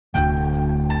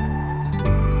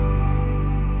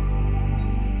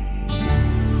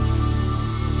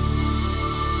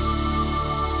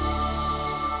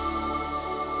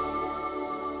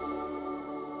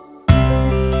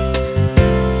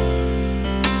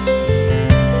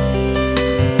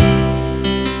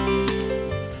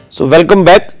So, welcome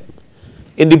back.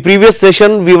 In the previous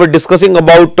session we were discussing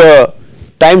about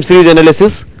time series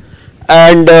analysis,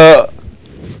 and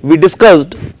we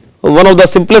discussed one of the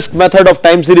simplest method of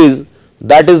time series,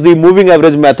 that is the moving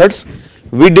average methods.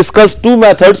 We discussed two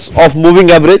methods of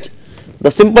moving average,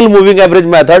 the simple moving average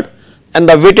method and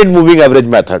the weighted moving average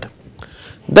method.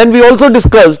 Then we also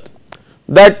discussed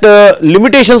that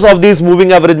limitations of these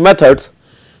moving average methods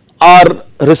are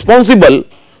responsible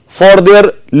for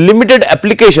their limited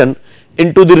application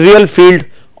into the real field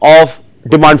of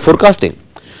demand forecasting.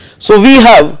 So, we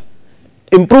have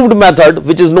improved method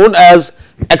which is known as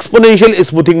exponential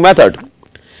smoothing method.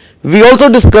 We also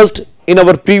discussed in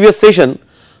our previous session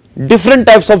different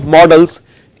types of models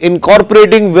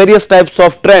incorporating various types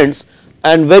of trends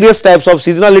and various types of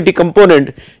seasonality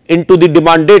component into the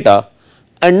demand data,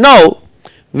 and now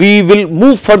we will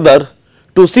move further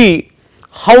to see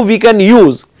how we can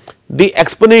use the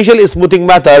exponential smoothing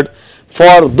method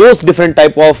for those different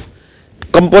type of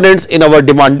components in our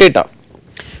demand data.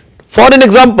 For an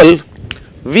example,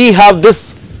 we have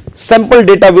this sample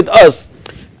data with us,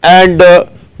 and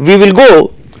we will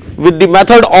go with the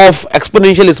method of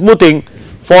exponential smoothing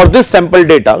for this sample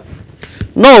data.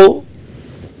 Now,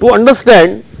 to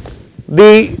understand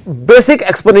the basic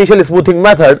exponential smoothing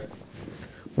method,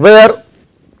 where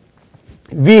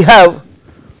we have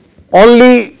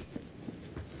only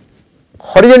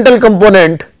horizontal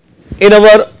component in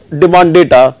our demand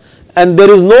data and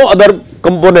there is no other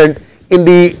component in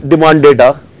the demand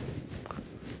data.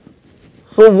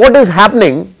 So, what is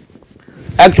happening?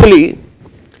 Actually,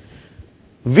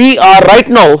 we are right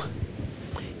now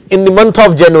in the month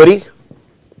of January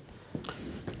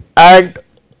and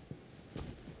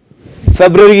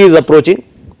February is approaching.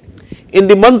 In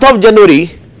the month of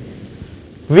January,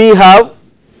 we have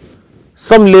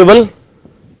some level,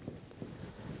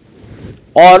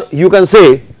 or you can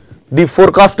say the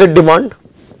forecasted demand,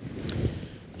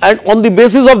 and on the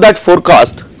basis of that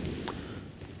forecast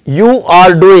you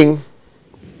are doing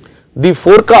the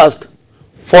forecast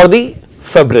for the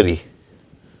February.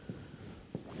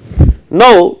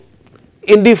 Now,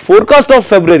 in the forecast of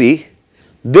February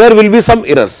there will be some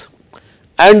errors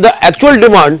and the actual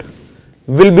demand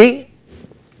will be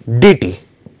DT.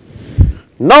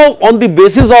 Now, on the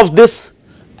basis of this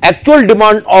actual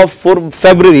demand of for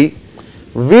February,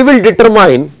 we will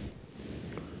determine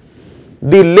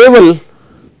the level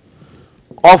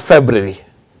of February,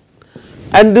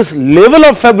 and this level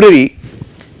of February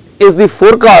is the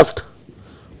forecast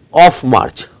of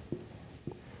March.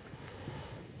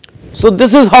 So,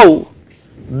 this is how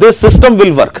this system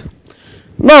will work.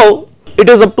 Now, it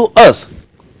is up to us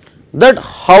that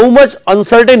how much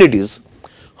uncertainties,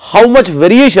 how much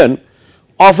variation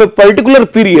of a particular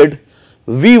period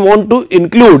we want to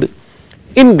include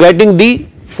in getting the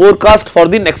forecast for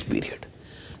the next period.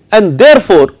 And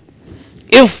therefore,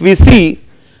 if we see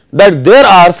that there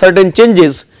are certain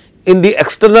changes in the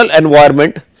external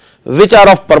environment which are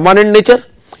of permanent nature,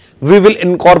 we will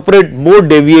incorporate more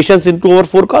deviations into our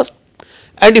forecast,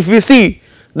 and if we see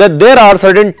that there are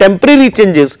certain temporary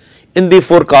changes in the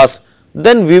forecast,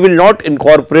 then we will not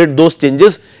incorporate those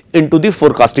changes into the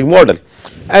forecasting model.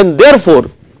 And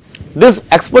therefore, this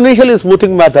exponential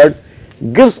smoothing method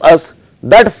gives us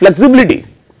that flexibility,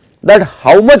 that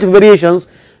how much variations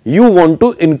you want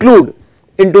to include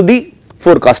into the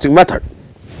forecasting method.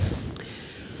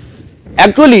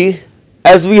 Actually,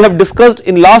 as we have discussed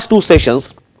in last two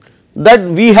sessions, that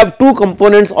we have two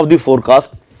components of the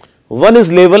forecast, one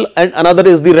is level and another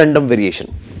is the random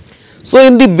variation. So,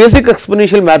 in the basic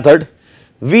exponential method,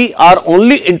 we are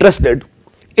only interested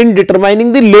in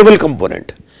determining the level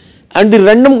component, and the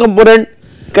random component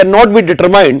cannot be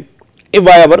determined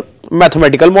by our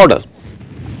mathematical model.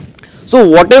 So,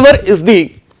 whatever is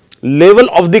the level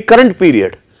of the current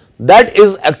period, that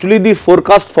is actually the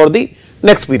forecast for the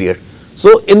next period.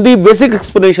 So, in the basic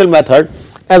exponential method,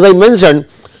 as I mentioned,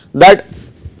 that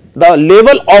the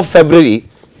level of February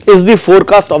is the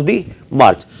forecast of the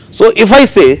March. So, if I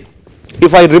say,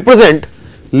 if I represent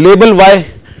label by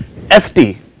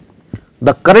ST,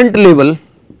 the current level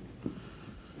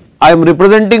I am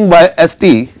representing by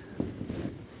ST.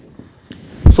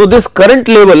 So, this current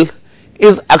level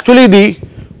is actually the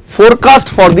forecast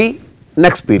for the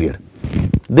next period.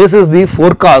 This is the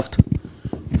forecast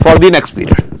for the next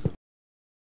period.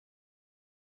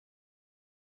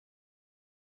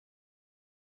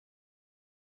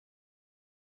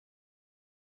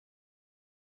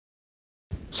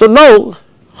 So, now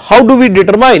how do we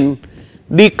determine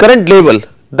the current level?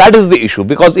 That is the issue,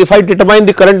 because if I determine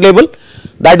the current level,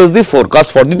 that is the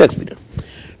forecast for the next period.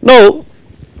 Now,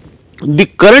 the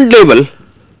current level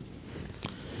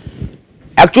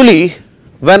actually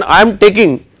when I am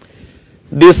taking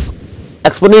this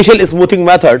exponential smoothing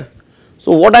method,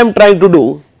 so what I am trying to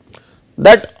do,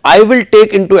 that I will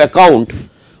take into account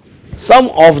some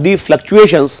of the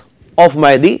fluctuations of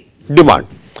the demand,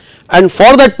 and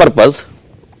for that purpose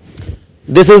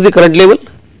this is the current level,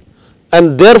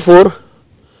 and therefore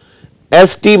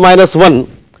ST minus 1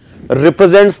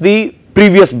 represents the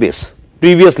previous base,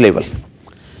 previous level,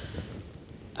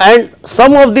 and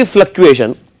some of the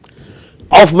fluctuation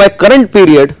of my current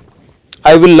period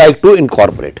I will like to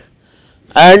incorporate.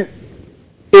 And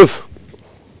if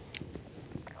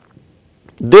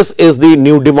this is the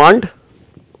new demand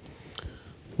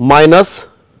minus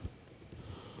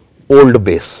old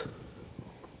base,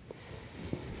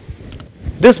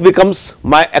 this becomes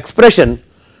my expression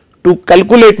to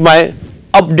calculate my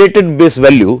updated base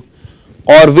value,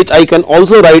 or which I can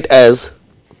also write as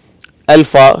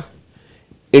alpha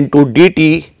into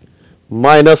dt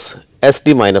minus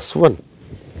ST minus 1,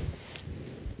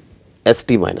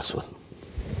 ST minus 1,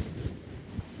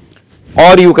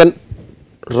 or you can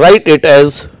write it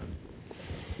as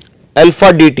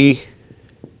alpha dt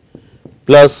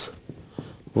plus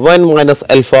 1 minus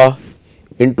alpha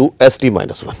into ST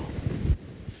minus 1.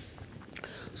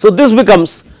 So this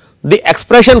becomes the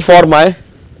expression for my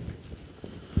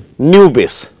new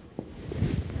base.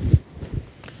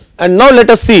 And now let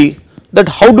us see that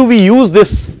how do we use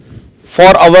this for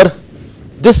our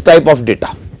this type of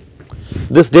data.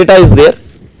 This data is there,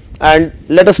 and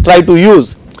let us try to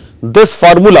use this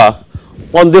formula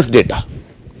on this data.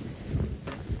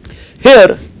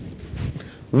 Here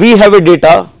we have a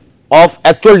data of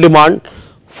actual demand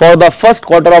for the first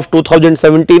quarter of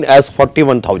 2017 as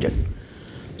 41,000.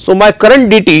 So my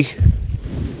current dt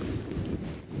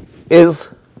is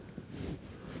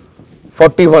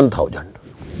 41,000.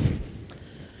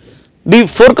 The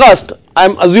forecast I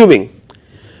am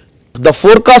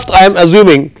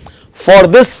assuming, for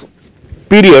this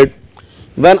period,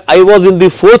 when I was in the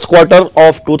fourth quarter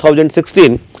of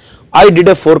 2016, I did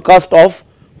a forecast of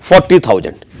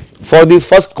 40,000 for the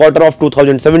first quarter of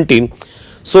 2017.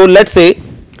 So let us say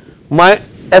my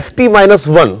ST minus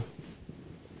 1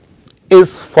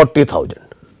 is 40,000.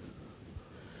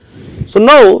 So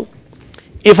now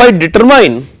if I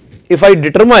determine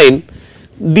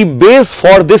the base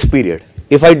for this period,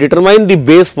 if I determine the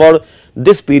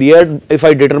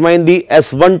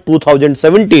S1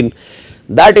 2017,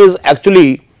 that is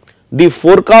actually the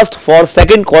forecast for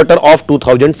second quarter of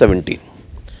 2017.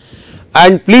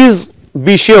 And please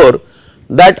be sure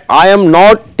that I am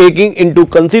not taking into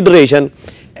consideration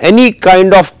any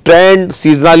kind of trend,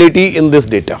 seasonality in this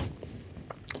data,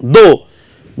 though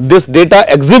this data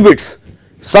exhibits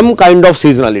some kind of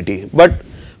seasonality, but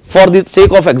for the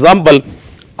sake of example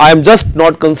I am just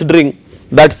not considering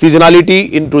that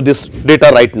seasonality into this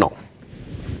data right now.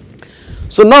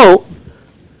 So now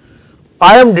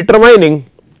I am determining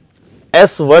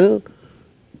S1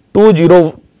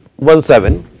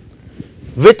 2017,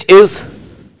 which is,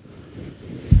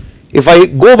 if I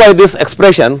go by this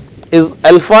expression, is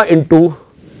alpha into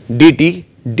dt,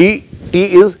 dt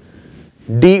is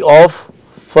d of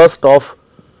first of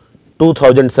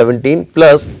 2017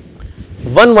 plus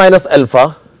 1 minus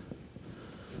alpha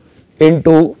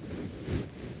into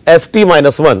ST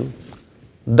minus 1,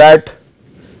 that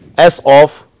S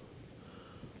of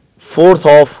 4th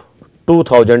of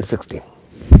 2016.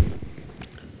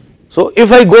 So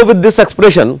if I go with this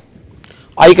expression,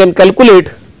 I can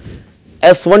calculate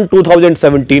S1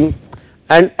 2017,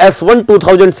 and S1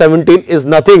 2017 is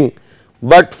nothing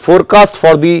but forecast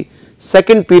for the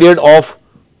second period of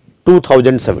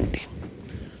 2017.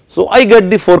 So I get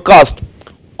the forecast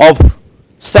of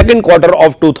second quarter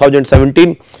of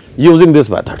 2017 using this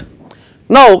method.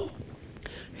 Now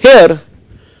here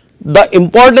the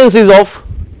importance is of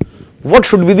what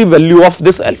should be the value of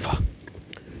this alpha.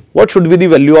 What should be the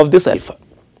value of this alpha?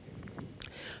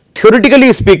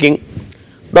 Theoretically speaking,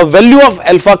 the value of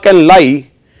alpha can lie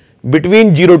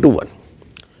between 0 to 1.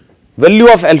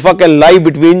 Value of alpha can lie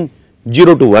between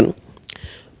 0 to 1,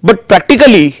 but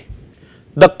practically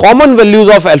the common values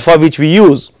of alpha which we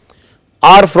use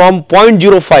are from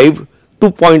 0.05 to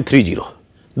 0.30.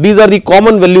 These are the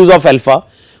common values of alpha,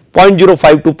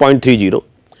 0.05 to 0.30,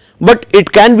 but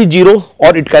it can be 0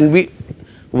 or it can be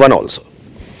 1 also.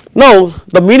 Now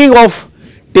the meaning of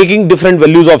taking different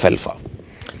values of alpha.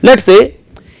 Let us say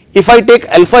if I take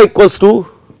alpha equals to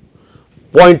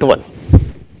 0.1,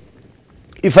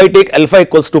 if I take alpha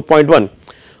equals to 0.1,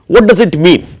 what does it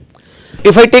mean?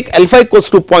 If I take alpha equals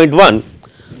to 0.1,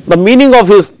 the meaning of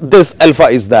this alpha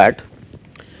is that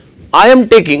I am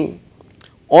taking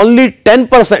only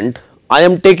 10%, I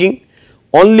am taking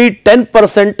only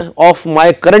 10% of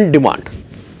my current demand.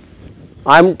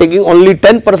 I am taking only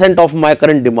 10% of my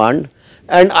current demand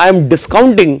and I am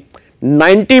discounting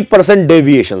 90%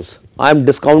 deviations. I am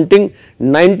discounting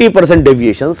 90%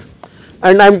 deviations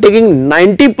and I am taking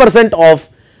 90% of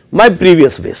my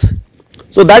previous base.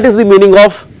 So, that is the meaning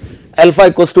of alpha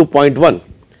equals to 0.1.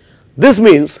 This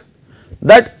means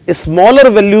that smaller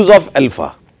values of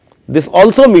alpha, this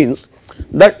also means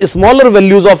that smaller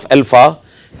values of alpha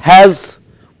has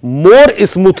more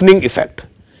smoothing effect.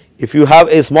 If you have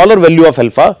a smaller value of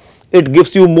alpha, it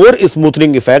gives you more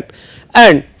smoothing effect,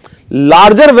 and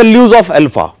larger values of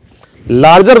alpha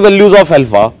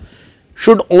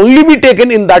should only be taken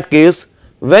in that case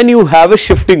when you have a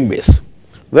shifting base,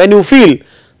 when you feel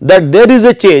that there is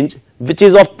a change which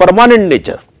is of permanent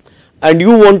nature and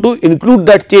you want to include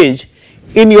that change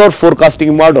in your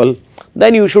forecasting model,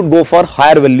 then you should go for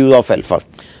higher values of alpha.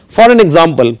 For an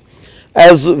example,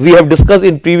 as we have discussed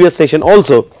in previous session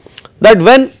also, that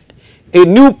when a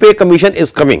new pay commission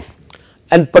is coming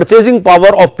and purchasing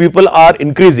power of people are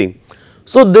increasing,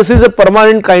 so this is a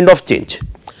permanent kind of change,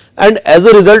 and as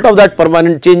a result of that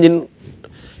permanent change in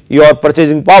your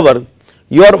purchasing power,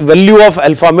 your value of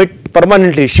alpha may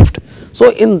permanently shift.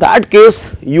 So, in that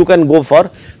case you can go for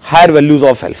higher values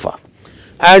of alpha,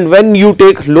 and when you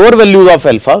take lower values of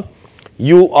alpha,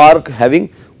 you are having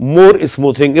more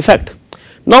smoothing effect.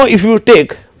 Now, if you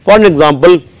take for an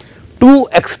example two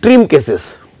extreme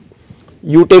cases,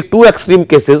 you take two extreme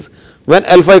cases when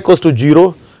alpha equals to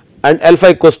 0 and alpha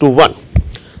equals to 1.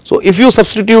 So, if you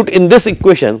substitute in this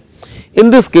equation, in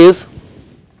this case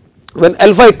when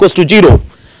alpha equals to 0,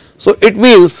 so it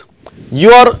means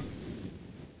your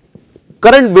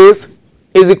current base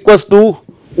is equals to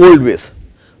old base.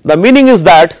 The meaning is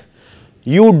that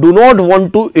you do not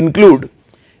want to include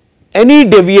any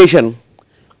deviation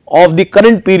of the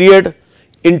current period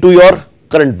into your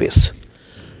current base.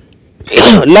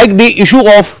 Like the issue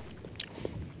of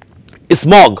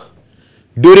smog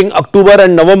during October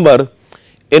and November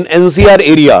in NCR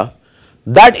area,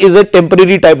 that is a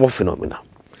temporary type of phenomena.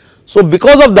 So,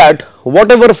 because of that,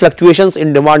 whatever fluctuations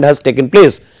in demand has taken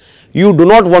place, you do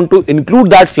not want to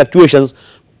include that fluctuations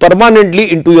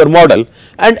permanently into your model,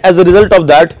 and as a result of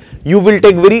that you will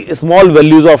take very small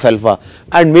values of alpha,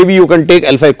 and maybe you can take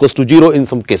alpha equals to 0 in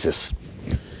some cases.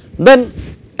 Then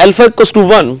alpha equals to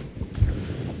 1,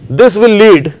 this will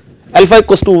lead, alpha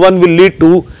equals to 1 will lead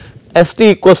to ST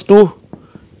equals to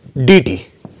dt.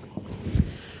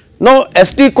 Now,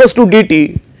 ST equals to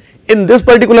dt, in this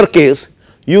particular case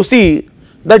you see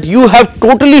that you have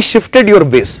totally shifted your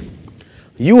base,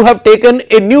 you have taken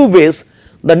a new base,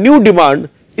 the new demand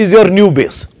is your new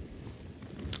base.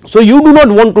 So, you do not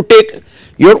want to take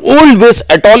your old base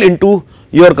at all into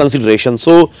your consideration.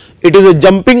 So, it is a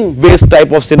jumping base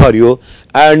type of scenario,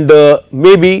 and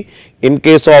maybe in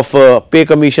case of pay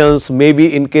commissions,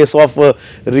 maybe in case of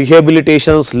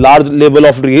rehabilitations, large level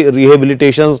of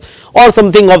rehabilitations or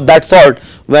something of that sort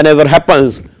whenever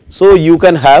happens. So, you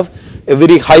can have a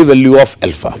very high value of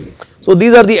alpha. So,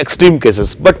 these are the extreme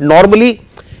cases, but normally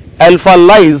alpha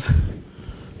lies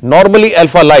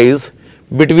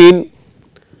between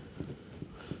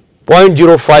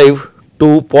 0.05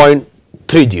 to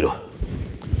 0.30.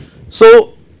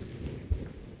 So,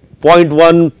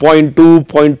 0.1, 0.2,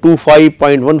 0.25,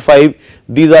 0.15,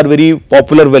 these are very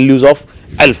popular values of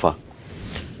alpha,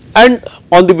 and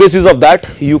on the basis of that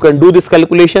you can do this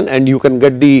calculation and you can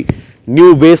get the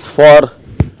new base for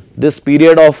this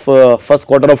period of first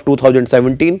quarter of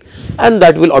 2017, and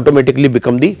that will automatically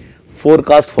become the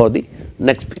forecast for the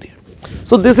next period.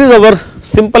 So, this is our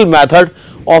simple method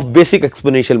of basic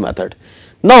exponential method.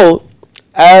 Now,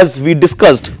 as we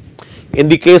discussed in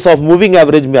the case of moving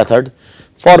average method,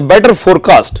 for better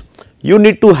forecast you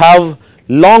need to have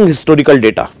long historical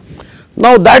data.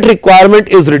 Now, that requirement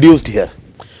is reduced here.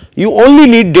 You only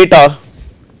need data,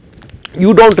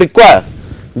 you do not require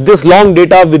this long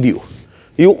data with you,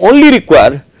 you only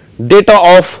require data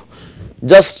of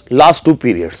just last two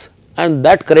periods, and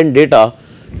that current data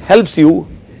helps you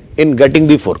in getting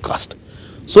the forecast.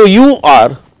 So, you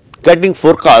are getting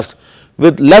forecast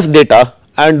with less data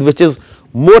and which is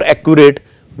more accurate,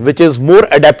 which is more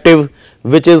adaptive,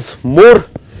 which is more,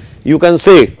 you can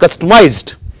say,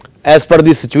 customized as per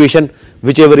the situation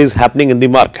whichever is happening in the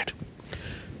market.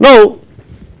 Now,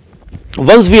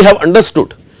 once we have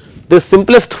understood the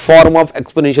simplest form of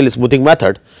exponential smoothing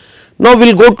method, now we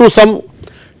will go to some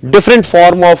different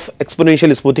form of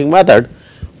exponential smoothing method,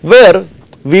 where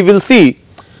we will see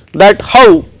that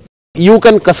how you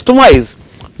can customize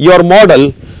your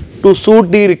model to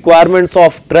suit the requirements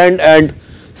of trend and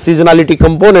seasonality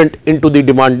component into the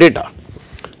demand data.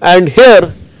 And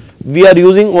here we are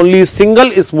using only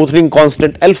single smoothing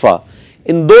constant alpha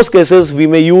in those cases we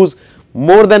may use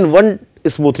more than one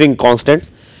smoothing constant,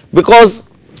 because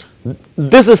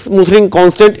this smoothing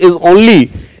constant is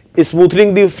only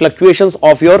smoothing the fluctuations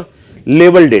of your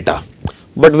label data.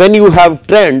 But when you have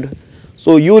trend,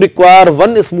 so you require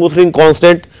one smoothing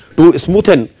constant to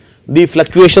smoothen the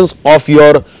fluctuations of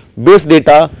your base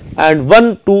data and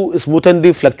one to smoothen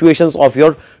the fluctuations of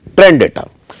your trend data.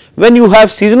 When you have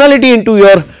seasonality into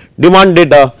your demand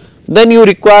data, then you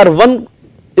require one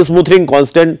smoothing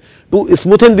constant to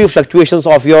smoothen the fluctuations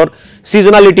of your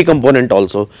seasonality component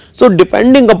also. So,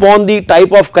 depending upon the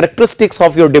type of characteristics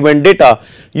of your demand data,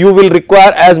 you will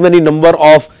require as many number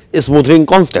of smoothing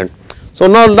constant. So,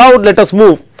 now let us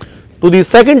move to the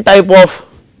second type of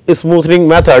smoothing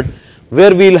method,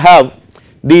 where we will have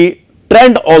the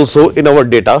trend also in our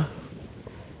data.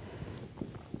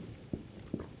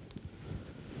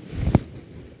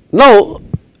 Now,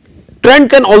 trend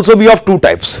can also be of two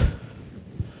types.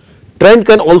 Trend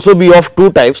can also be of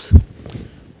two types.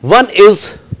 One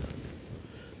is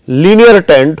linear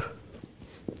trend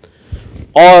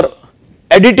or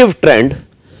additive trend,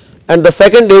 and the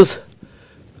second is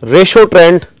ratio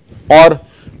trend or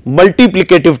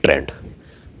multiplicative trend.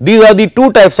 These are the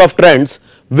two types of trends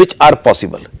which are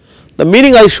possible. The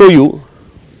meaning I show you,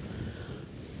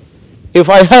 if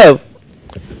I have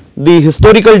the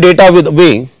historical data with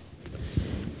me,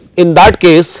 in that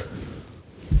case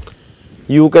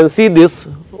you can see this,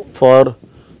 for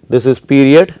this is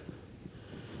period,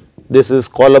 this is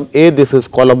column A, this is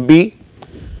column B,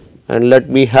 and let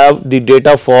me have the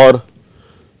data for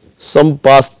some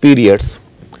past periods.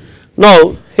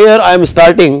 Now, here I am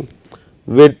starting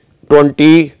with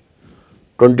 20,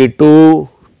 22,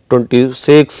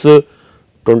 26,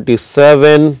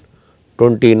 27,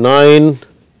 29,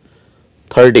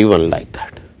 31, like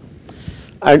that.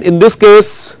 And in this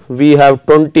case we have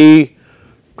 20,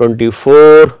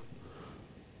 24,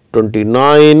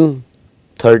 29,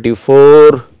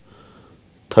 34,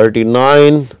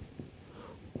 39,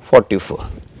 44.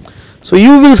 So,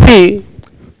 you will see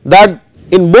that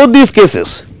in both these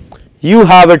cases you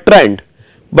have a trend,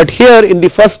 but here in the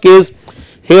first case,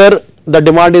 here the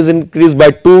demand is increased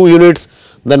by 2 units,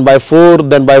 then by 4,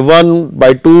 then by 1,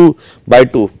 by 2, by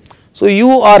 2. So, you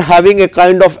are having a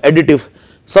kind of additive,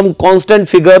 some constant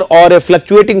figure or a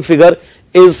fluctuating figure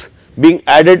is being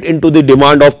added into the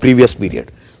demand of previous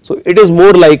period. So, it is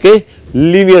more like a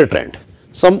linear trend,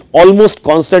 some almost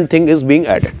constant thing is being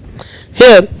added.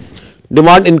 Here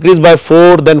demand increased by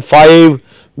 4, then 5,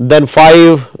 then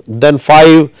 5, then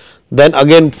 5, then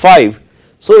again 5.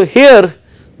 So, here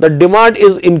the demand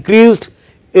is increased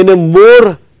in a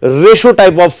more ratio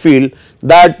type of field,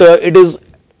 that it is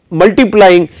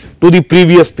multiplying to the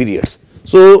previous periods.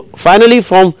 So, finally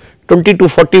from 20 to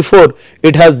 44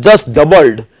 it has just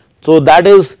doubled. So, that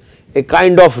is a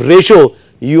kind of ratio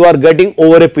you are getting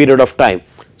over a period of time.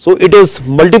 So, it is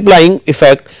multiplying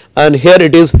effect and here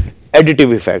it is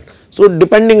additive effect. So,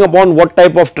 depending upon what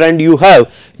type of trend you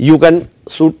have, you can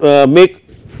make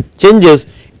changes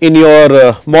in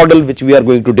your model, which we are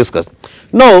going to discuss.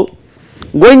 Now,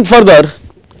 going further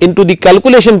into the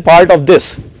calculation part of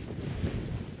this,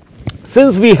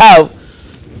 since we have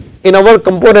in our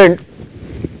component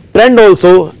trend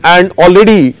also and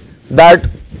already that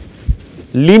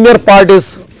linear part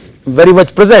is very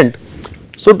much present.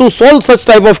 So, to solve such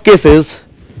type of cases,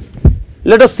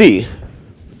 let us see,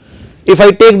 if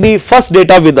I take the first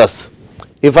data with us,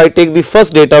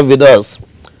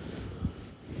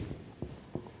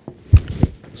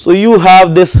 so you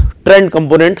have this trend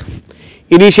component.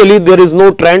 Initially there is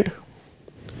no trend,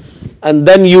 and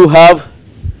then you have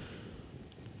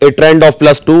a trend of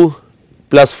 +2,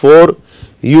 +4,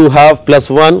 you have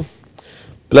 +1,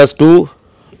 +2,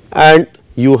 and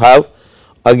you have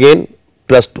again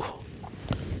 +2.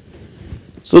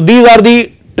 So, these are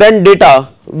the trend data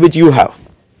which you have.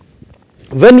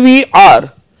 When we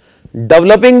are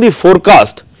developing the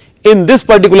forecast in this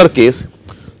particular case,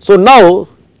 so now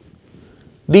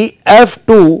the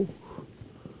F2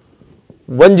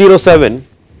 107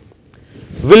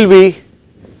 will be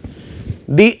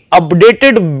the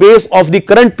updated base of the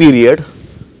current period,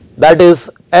 that is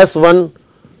S1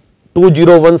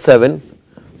 2017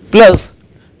 plus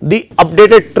the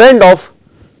updated trend of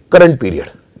current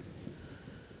period.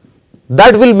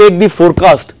 That will make the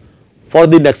forecast for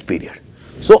the next period.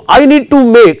 So, I need to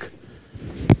make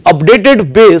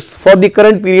updated base for the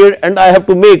current period and I have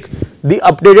to make the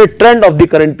updated trend of the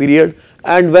current period,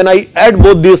 and when I add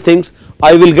both these things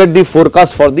I will get the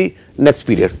forecast for the next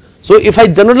period. So, if I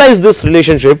generalize this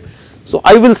relationship, so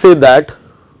I will say that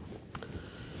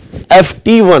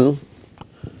FT1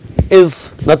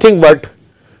 is nothing but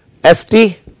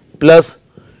ST plus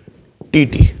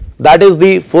TT. That is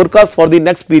the forecast for the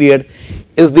next period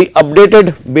is the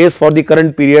updated base for the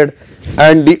current period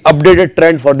and the updated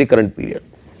trend for the current period.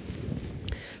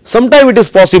 Sometime it is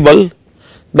possible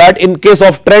that in case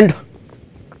of trend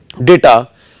data,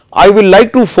 I will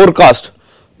like to forecast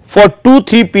for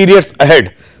 2-3 periods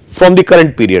ahead from the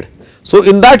current period. So,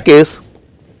 in that case,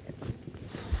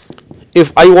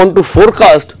 if I want to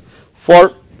forecast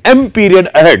for m period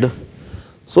ahead,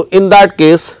 so in that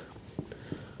case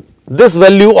this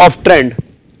value of trend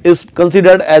is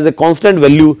considered as a constant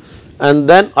value, and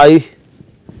then I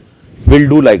will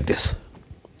do like this.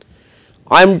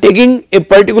 I am taking a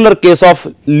particular case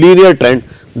of linear trend,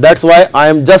 that is why I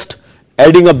am just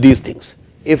adding up these things.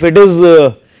 If it is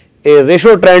a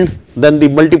ratio trend, then the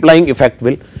multiplying effect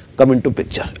will come into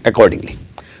picture accordingly.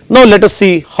 Now let us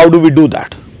see how do we do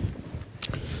that.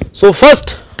 So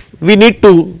first we need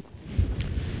to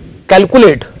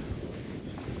calculate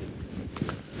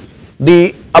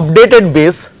the updated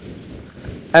base,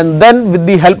 and then with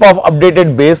the help of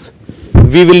updated base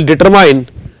we will determine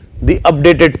the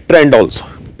updated trend also.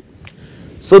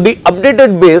 So the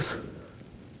updated base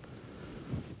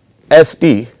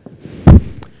ST,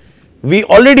 we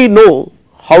already know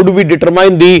how do we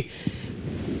determine the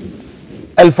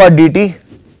alpha dt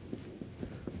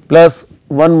plus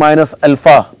 1 minus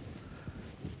alpha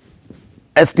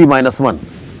ST minus 1,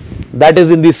 that is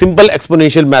in the simple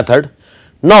exponential method.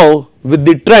 Now with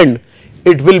the trend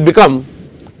it will become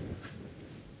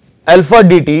alpha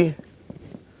dt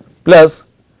plus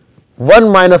 1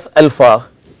 minus alpha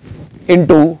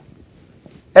into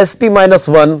ST minus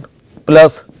 1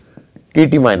 plus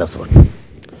TT minus 1.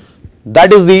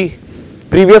 That is the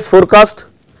previous forecast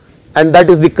and that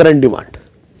is the current demand.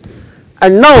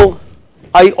 And now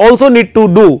I also need to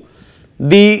do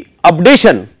the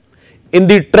updation in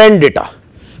the trend data,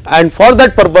 and for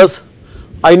that purpose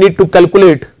I need to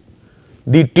calculate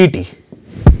the TT,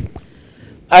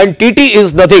 and TT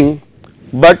is nothing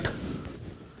but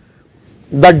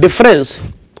the difference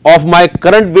of my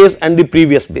current base and the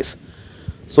previous base.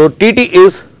 So TT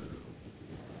is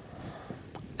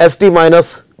ST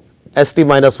minus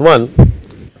 1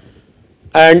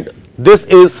 and this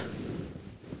is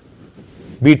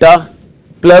beta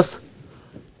plus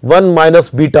 1 minus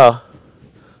beta,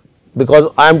 because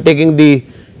I am taking the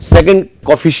second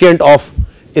coefficient of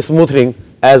smoothing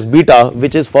as beta,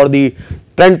 which is for the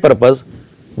trend purpose,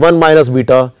 1 minus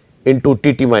beta into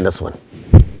TT minus 1.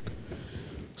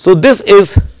 So this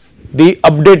is the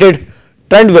updated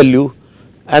trend value,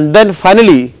 and then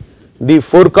finally the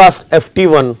forecast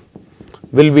FT1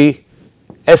 will be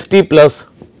ST plus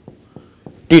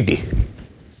TT.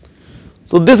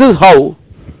 So this is how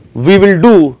we will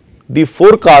do the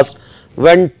forecast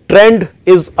when trend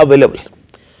is available.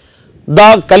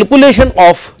 The calculation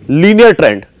of linear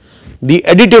trend, the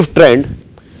additive trend,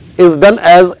 is done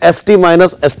as ST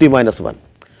minus 1,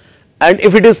 and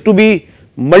if it is to be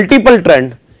multiple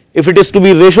trend, if it is to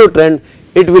be ratio trend,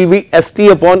 it will be ST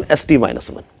upon ST minus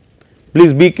 1.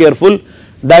 Please be careful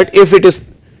that if it is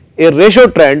a ratio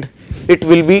trend, it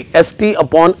will be ST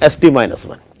upon ST minus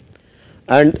 1,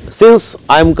 and since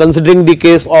I am considering the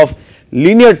case of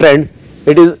linear trend,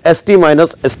 it is ST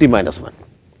minus 1,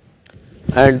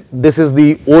 and this is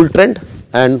the old trend,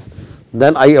 and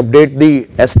then I update the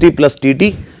ST plus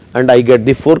TT and I get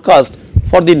the forecast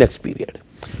for the next period.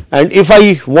 And if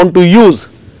I want to use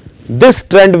this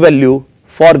trend value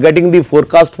for getting the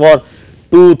forecast for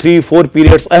 2, 3, 4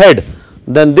 periods ahead,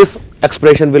 then this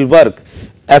expression will work,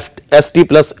 ST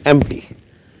plus MT.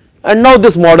 And now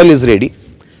this model is ready,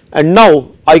 and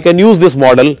now I can use this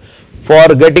model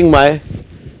for getting my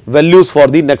values for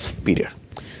the next period.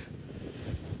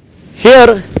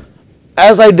 Here,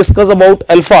 as I discuss about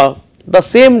alpha, the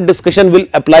same discussion will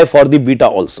apply for the beta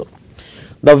also.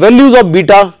 The values of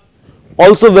beta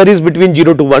also varies between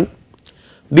 0 to 1.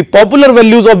 The popular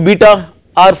values of beta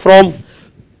are from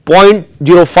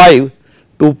 0.05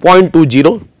 to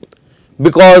 0.20,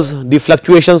 because the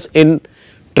fluctuations in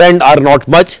trend are not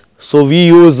much. So we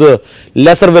use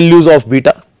lesser values of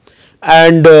beta,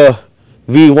 and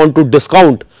we want to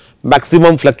discount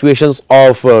maximum fluctuations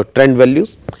of trend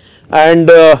values, and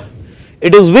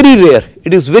it is very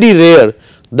rare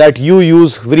that you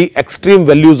use very extreme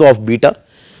values of beta.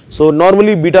 So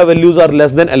normally beta values are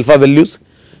less than alpha values,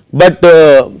 but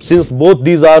since both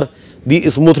these are the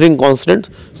smoothing constants,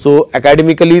 so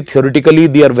academically, theoretically,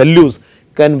 their values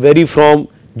can vary from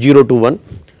 0 to 1.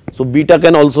 So beta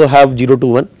can also have 0 to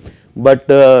 1, but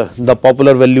the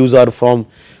popular values are from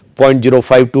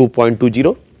 0.05 to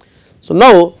 0.20. So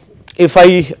now if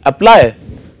I apply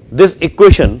this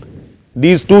equation,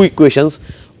 these two equations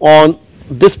on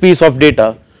this piece of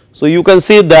data, So, you can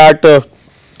see that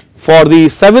for the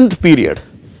 7th period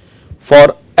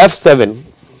for F7,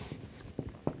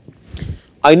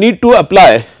 I need to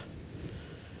apply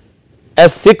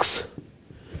S6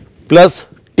 plus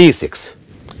T6.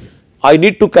 I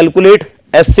need to calculate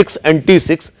S6 and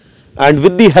T6, and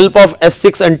with the help of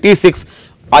S6 and T6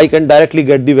 I can directly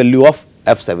get the value of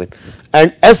F7,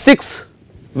 and S6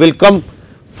 will come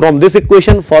from this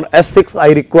equation. For S6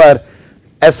 I require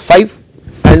S5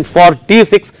 and for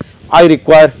T6 I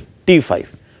require T5,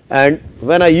 and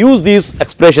when I use these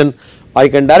expression I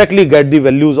can directly get the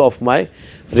values of my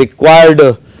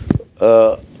required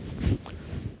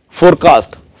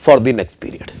forecast for the next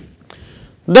period.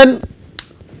 Then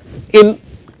in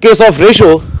case of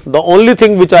ratio, the only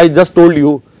thing which I just told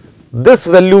you, this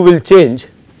value will change,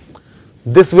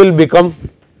 this will become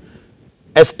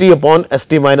St upon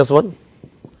St minus 1.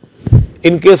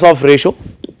 In case of ratio,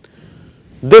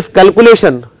 this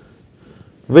calculation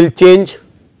will change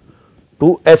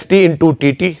to St into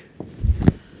Tt,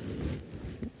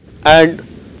 and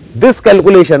this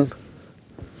calculation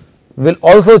will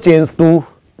also change to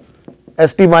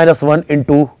St minus 1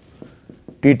 into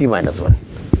Tt minus 1.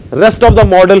 Rest of the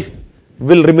model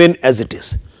will remain as it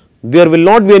is. There will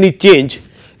not be any change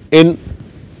in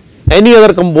any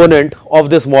other component of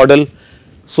this model.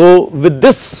 So, with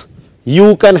this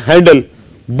you can handle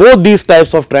both these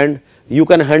types of trend. You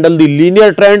can handle the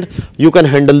linear trend, you can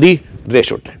handle the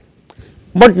ratio trend.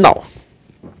 But now,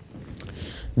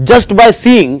 just by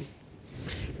seeing,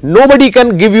 nobody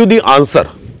can give you the answer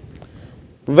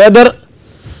whether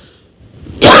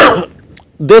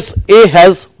this A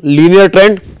has linear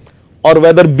trend or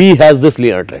whether B has this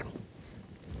linear trend.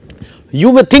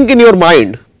 You may think in your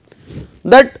mind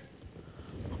that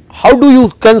how do you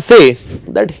can say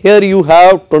that here you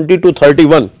have 20 to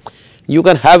 31, you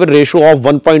can have a ratio of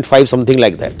 1.5 something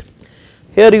like that.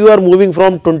 Here you are moving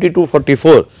from 20 to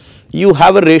 44, you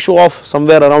have a ratio of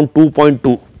somewhere around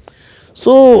 2.2.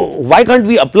 So, why can't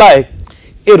we apply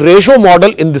a ratio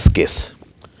model in this case,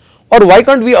 or why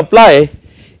can't we apply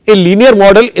a linear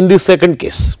model in the second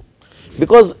case?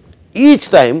 Because each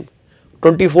time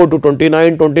 24 to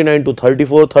 29, 29 to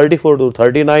 34, 34 to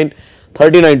 39,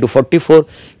 39 to 44,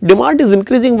 demand is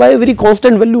increasing by a very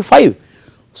constant value 5.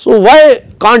 So, why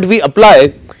can't we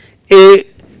apply a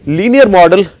linear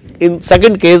model in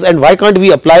second case, and why can't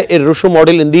we apply a ratio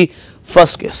model in the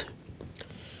first case?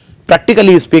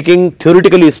 Practically speaking,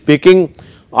 theoretically speaking,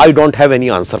 I do not have any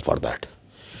answer for that.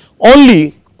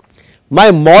 Only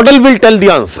my model will tell the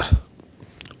answer.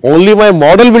 Only my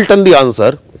model will tell the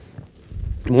answer.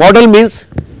 Model means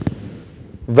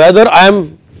whether I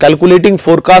am calculating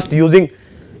forecast using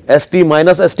St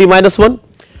minus 1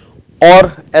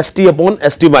 or St upon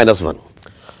St minus 1,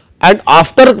 and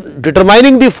after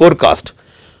determining the forecast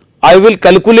I will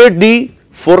calculate the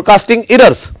forecasting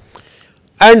errors,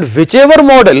 and whichever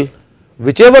model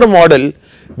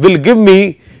will give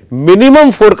me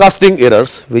minimum forecasting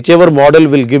errors,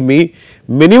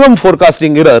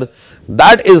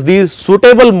 that is the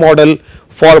suitable model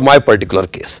for my particular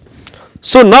case.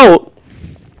 So, now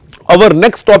our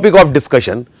next topic of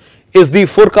discussion is the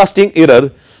forecasting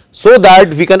error, so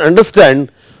that we can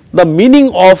understand the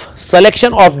meaning of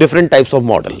selection of different types of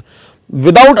model.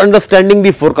 Without understanding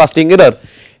the forecasting error,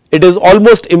 it is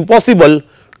almost impossible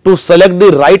to select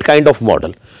the right kind of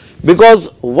model, because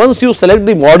once you select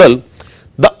the model,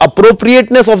 the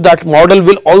appropriateness of that model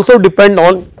will also depend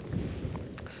on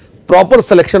proper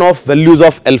selection of values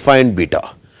of alpha and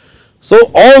beta.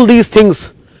 So, all these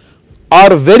things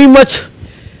are very much,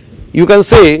 you can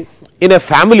say, in a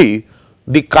family,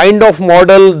 the kind of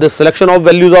model, the selection of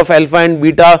values of alpha and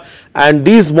beta, and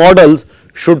these models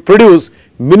should produce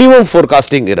minimum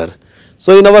forecasting error.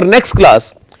 So, in our next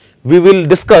class we will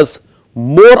discuss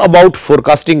more about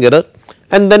forecasting error,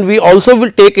 and then we also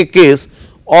will take a case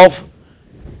of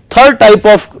third type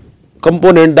of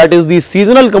component, that is the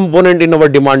seasonal component in our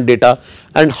demand data,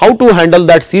 and how to handle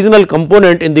that seasonal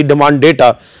component in the demand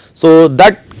data. So,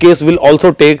 that case will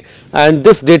also take, and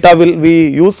this data will be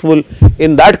useful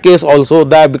in that case also,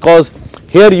 that because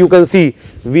here you can see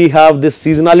we have this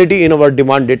seasonality in our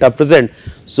demand data present.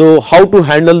 So, how to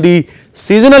handle the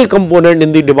seasonal component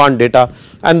in the demand data,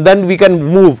 and then we can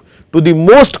move to the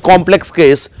most complex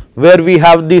case where we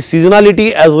have the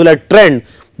seasonality as well as trend,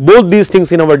 both these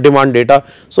things in our demand data.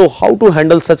 So, how to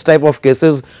handle such type of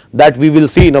cases, that we will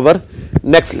see in our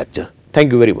next lecture.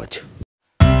 Thank you very much.